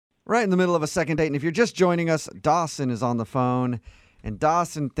right in the middle of a second date. And if you're just joining us, Dawson is on the phone. And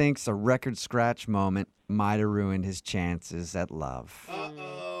Dawson thinks a record scratch moment might have ruined his chances at love.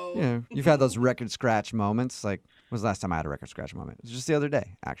 Uh-oh. You know, you've had those record scratch moments. Like, when was the last time I had a record scratch moment? It was just the other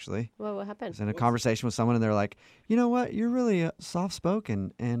day, actually. Well, what I happened? was in a conversation with someone, and they're like, you know what? You're really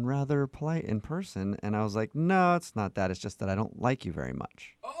soft-spoken and rather polite in person. And I was like, no, it's not that. It's just that I don't like you very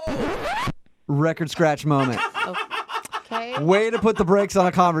much. Oh. Record scratch moment. Okay. Way to put the brakes on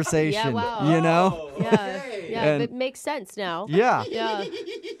a conversation. Yeah, wow. You know? Yeah, Okay. yeah, And- it makes sense now. Yeah. Yeah.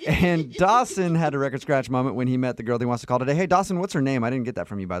 And Dawson had a record scratch moment when he met the girl that he wants to call today. Hey, Dawson, what's her name? I didn't get that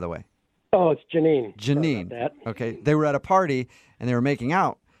from you, by the way. Oh, it's Jeanine. Jeanine. Sorry about that. Okay. They were at a party, and they were making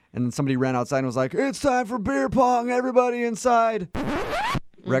out. And then somebody ran outside and was like, it's time for beer pong. Everybody inside.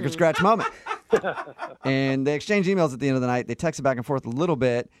 Record scratch moment. And they exchanged emails at the end of the night. They texted back and forth a little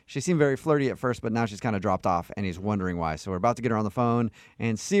bit. She seemed very flirty at first, but now she's kind of dropped off, and he's wondering why. So we're about to get her on the phone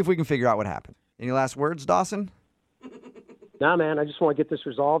and see if we can figure out what happened. Any last words, Dawson? Nah, man, I just want to get this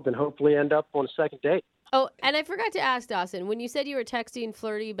resolved and hopefully end up on a second date. Oh, and I forgot to ask Dawson, when you said you were texting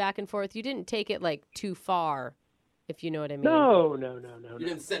flirty back and forth, you didn't take it like too far, if you know what I mean. No. You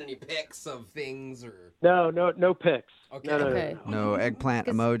didn't send any pics of things or... No pics. Okay. No. Okay. No eggplant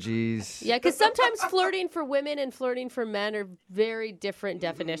emojis. Yeah, because sometimes flirting for women and flirting for men are very different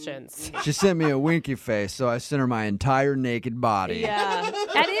definitions. She sent me a winky face, so I sent her my entire naked body. Yeah,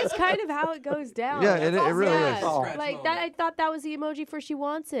 that is kind of how it goes down. Yeah, it really Yeah. is. Scratch Like moment. that, I thought that was the emoji for she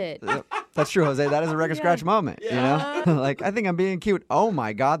wants it. Yep. That's true, Jose. That is a record scratch moment, you know? Like, I think I'm being cute. Oh,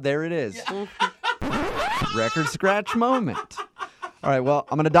 my God, there it is. Record scratch moment. All right, well,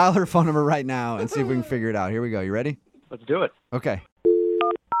 I'm going to dial her phone number right now and see if we can figure it out. Here we go. You ready? Let's do it. Okay.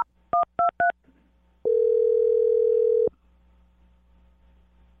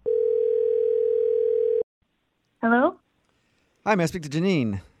 Hello? Hi, may I speak to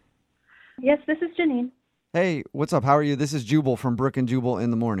Jeanine? Yes, this is Jeanine. Hey, what's up? How are you? This is Jubal from Brook and Jubal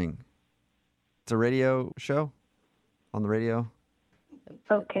in the Morning. It's a radio show on the radio.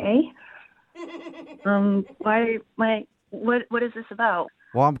 Okay. What is this about?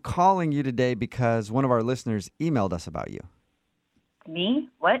 Well, I'm calling you today because one of our listeners emailed us about you. Me?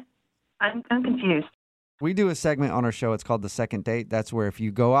 What? I'm confused. We do a segment on our show. It's called The Second Date. That's where if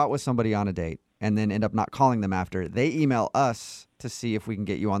you go out with somebody on a date and then end up not calling them after, they email us to see if we can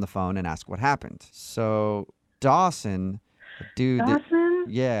get you on the phone and ask what happened. So Dawson, the dude Dawson?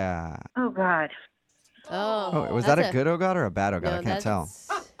 yeah. Oh, God. Oh, Was that a good oh God or a bad oh God? I can't tell.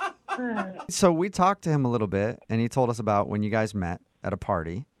 So we talked to him a little bit, and he told us about when you guys met at a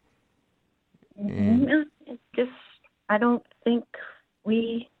party. And It's just, I don't think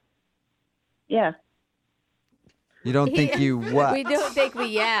we... Yeah. you don't think you what? We don't think we,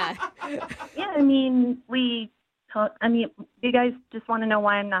 yeah. Yeah, I mean, you guys just want to know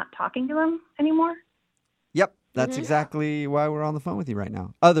why I'm not talking to him anymore? Yep, that's exactly why we're on the phone with you right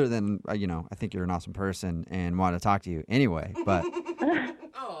now. Other than, I think you're an awesome person and want to talk to you anyway, but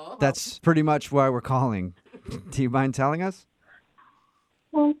that's pretty much why we're calling. Do you mind telling us?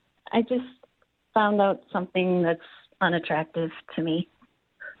 Well, I just found out something that's unattractive to me.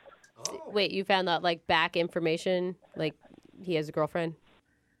 Wait, you found that like back information? Like he has a girlfriend?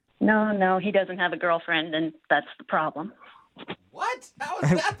 No, he doesn't have a girlfriend, and that's the problem. What? How is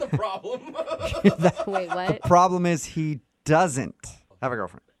that the problem? Wait, The what? problem is he doesn't have a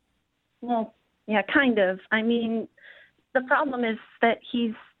girlfriend. Well, yeah, kind of. I mean, the problem is that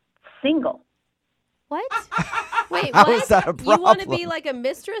he's single. What? Wait, How what? is that a You want to problem? be like a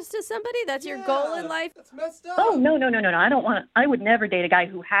mistress to somebody? That's your goal in life? That's messed up. Oh, no. I would never date a guy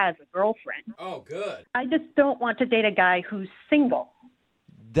who has a girlfriend. Oh, good. I just don't want to date a guy who's single.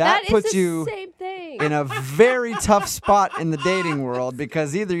 That is puts the you same thing. in a very tough spot in the dating world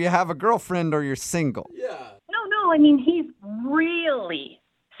because either you have a girlfriend or you're single. Yeah. No, I mean, he's really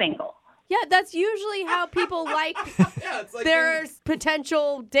single. Yeah, that's usually how people like Yeah, it's like... their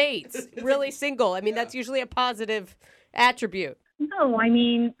potential dates. Really single. I mean, that's usually a positive attribute. No, I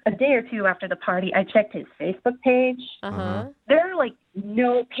mean, a day or two after the party, I checked his Facebook page. Uh-huh. There are, like,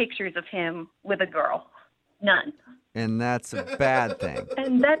 no pictures of him with a girl. None. And that's a bad thing.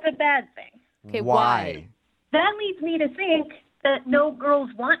 And that's a bad thing. Okay, why? That leads me to think that no girls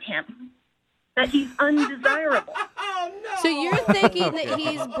want him. That he's undesirable. Oh, no. So you're thinking that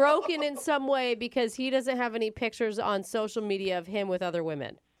he's broken in some way because he doesn't have any pictures on social media of him with other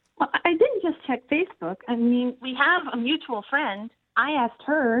women. Well, I didn't just check Facebook. I mean, we have a mutual friend. I asked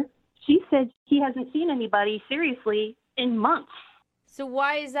her. She said he hasn't seen anybody seriously in months. So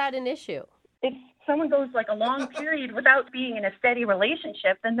why is that an issue? If someone goes like a long period without being in a steady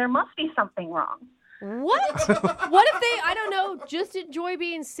relationship, then there must be something wrong. What? What if they, I don't know, just enjoy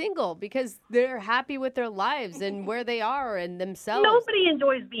being single because they're happy with their lives and where they are and themselves? Nobody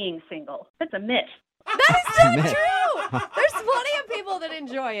enjoys being single. That's a myth. That is not true. There's plenty of people that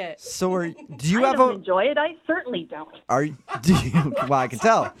enjoy it. So do you I have don't enjoy it. I certainly don't. do you, well, I can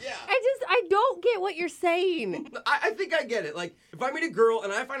tell. Yeah. I don't get what you're saying. I think I get it. Like, if I meet a girl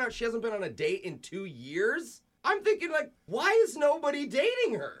and I find out she hasn't been on a date in 2 years, I'm thinking, like, why is nobody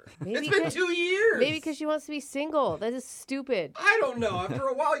dating her? It's been 2 years. Maybe because she wants to be single. That is stupid. I don't know. After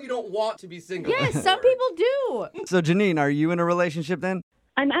a while, you don't want to be single. Yes, anymore. some people do. So, Jeanine, are you in a relationship then?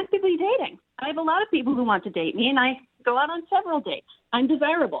 I'm actively dating. I have a lot of people who want to date me, and I go out on several dates. I'm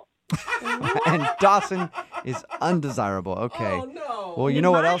desirable. And Dawson is undesirable. Okay. Oh, no. Well, you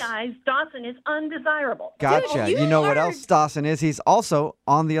know what else? In my eyes, Dawson is undesirable. Gotcha. Dude, you know what are- else Dawson is? He's also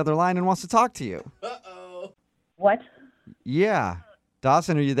on the other line and wants to talk to you. Uh-oh. What? Yeah.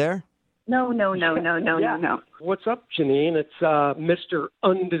 Dawson, are you there? No. What's up, Jeanine? It's Mr.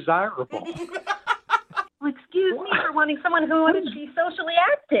 Undesirable. Well, excuse me for wanting someone who wants to be socially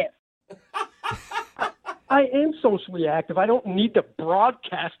active. I am socially active. I don't need to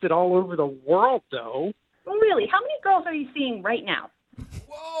broadcast it all over the world, though. Really, how many girls are you seeing right now?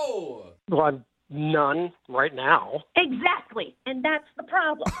 Whoa. Well, I'm none right now. Exactly, and that's the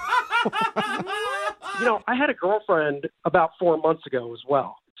problem. You know, I had a girlfriend about 4 months ago as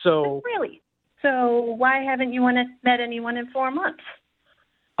well. So, Really? So why haven't you met anyone in 4 months?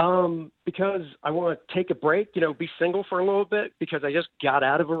 because I want to take a break, you know, be single for a little bit because I just got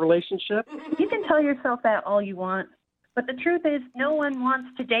out of a relationship. You can tell yourself that all you want, but the truth is no one wants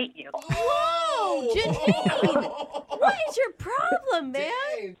to date you. Whoa, Jeanine! What is your problem, man?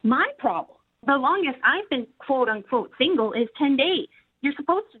 Dang. My problem, the longest I've been quote-unquote single is 10 days. You're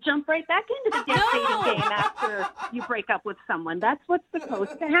supposed to jump right back into the dating game after you break up with someone. That's what's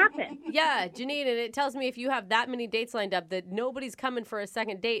supposed to happen. Yeah, Jeanine, and it tells me if you have that many dates lined up that nobody's coming for a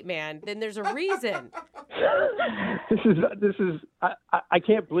second date, man, then there's a reason. This is I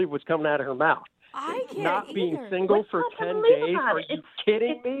can't believe what's coming out of her mouth. I can't Not either. being single What's for not to 10 believe days? about Are it? you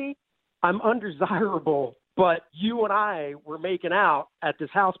kidding me? I'm undesirable, but you and I were making out at this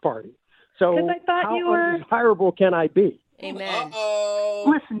house party. So 'Cause I thought how you were- undesirable can I be? Amen. Uh-oh.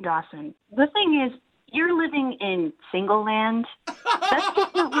 Listen, Dawson, the thing is, you're living in single land. That's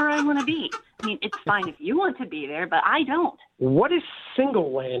just not where I want to be. I mean, it's fine if you want to be there, but I don't. What is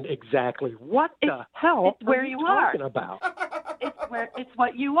single land exactly? What the hell it's where are you you are. talking about? It's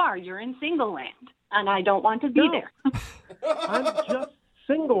what you are. You're in single land, and I don't want to be No. there. I'm just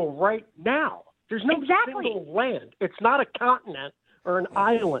single right now. There's no Exactly. single land. It's not a continent or an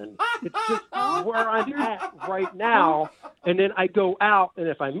island. It's just where I'm at right now. And then I go out, and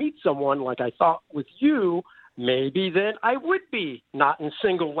if I meet someone like I thought with you, maybe then I would be not in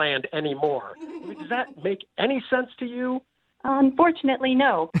single land anymore. I mean, does that make any sense to you? Unfortunately,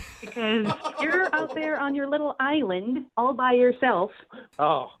 no, because you're out there on your little island all by yourself.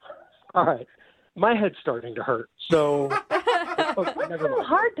 Oh, all right. My head's starting to hurt. So, What's never so mind.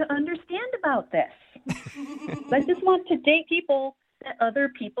 hard to understand about this? I just want to date people that other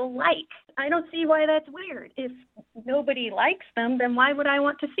people like. I don't see why that's weird. If nobody likes them, then why would I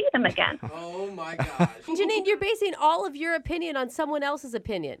want to see them again? Oh my gosh. Jeanine, you're basing all of your opinion on someone else's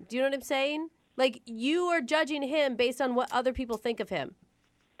opinion. Do you know what I'm saying? Like, you are judging him based on what other people think of him.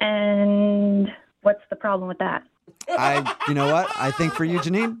 And what's the problem with that? You know what? I think for you,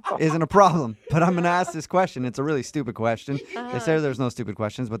 Jeanine, isn't a problem. But I'm going to ask this question. It's a really stupid question. They say there's no stupid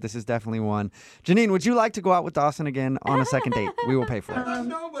questions, but this is definitely one. Jeanine, would you like to go out with Dawson again on a second date? We will pay for it.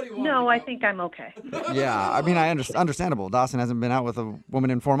 Nobody wants No, to I go. think I'm okay. Yeah, I mean, understandable. Dawson hasn't been out with a woman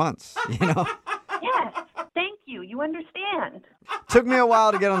in 4 months. You know, Yes, thank you. You understand. took me a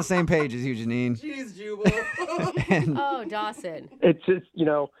while to get on the same page as you, Jeanine. Jeez, Jubal. And Oh, Dawson. It's just, you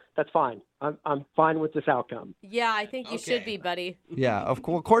know, that's fine. I'm fine with this outcome. Yeah, I think you should Okay. be, buddy. yeah, of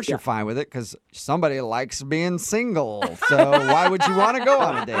course you're fine with it because somebody likes being single. So why would you want to go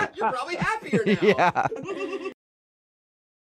on a date? You're probably happier now. Yeah.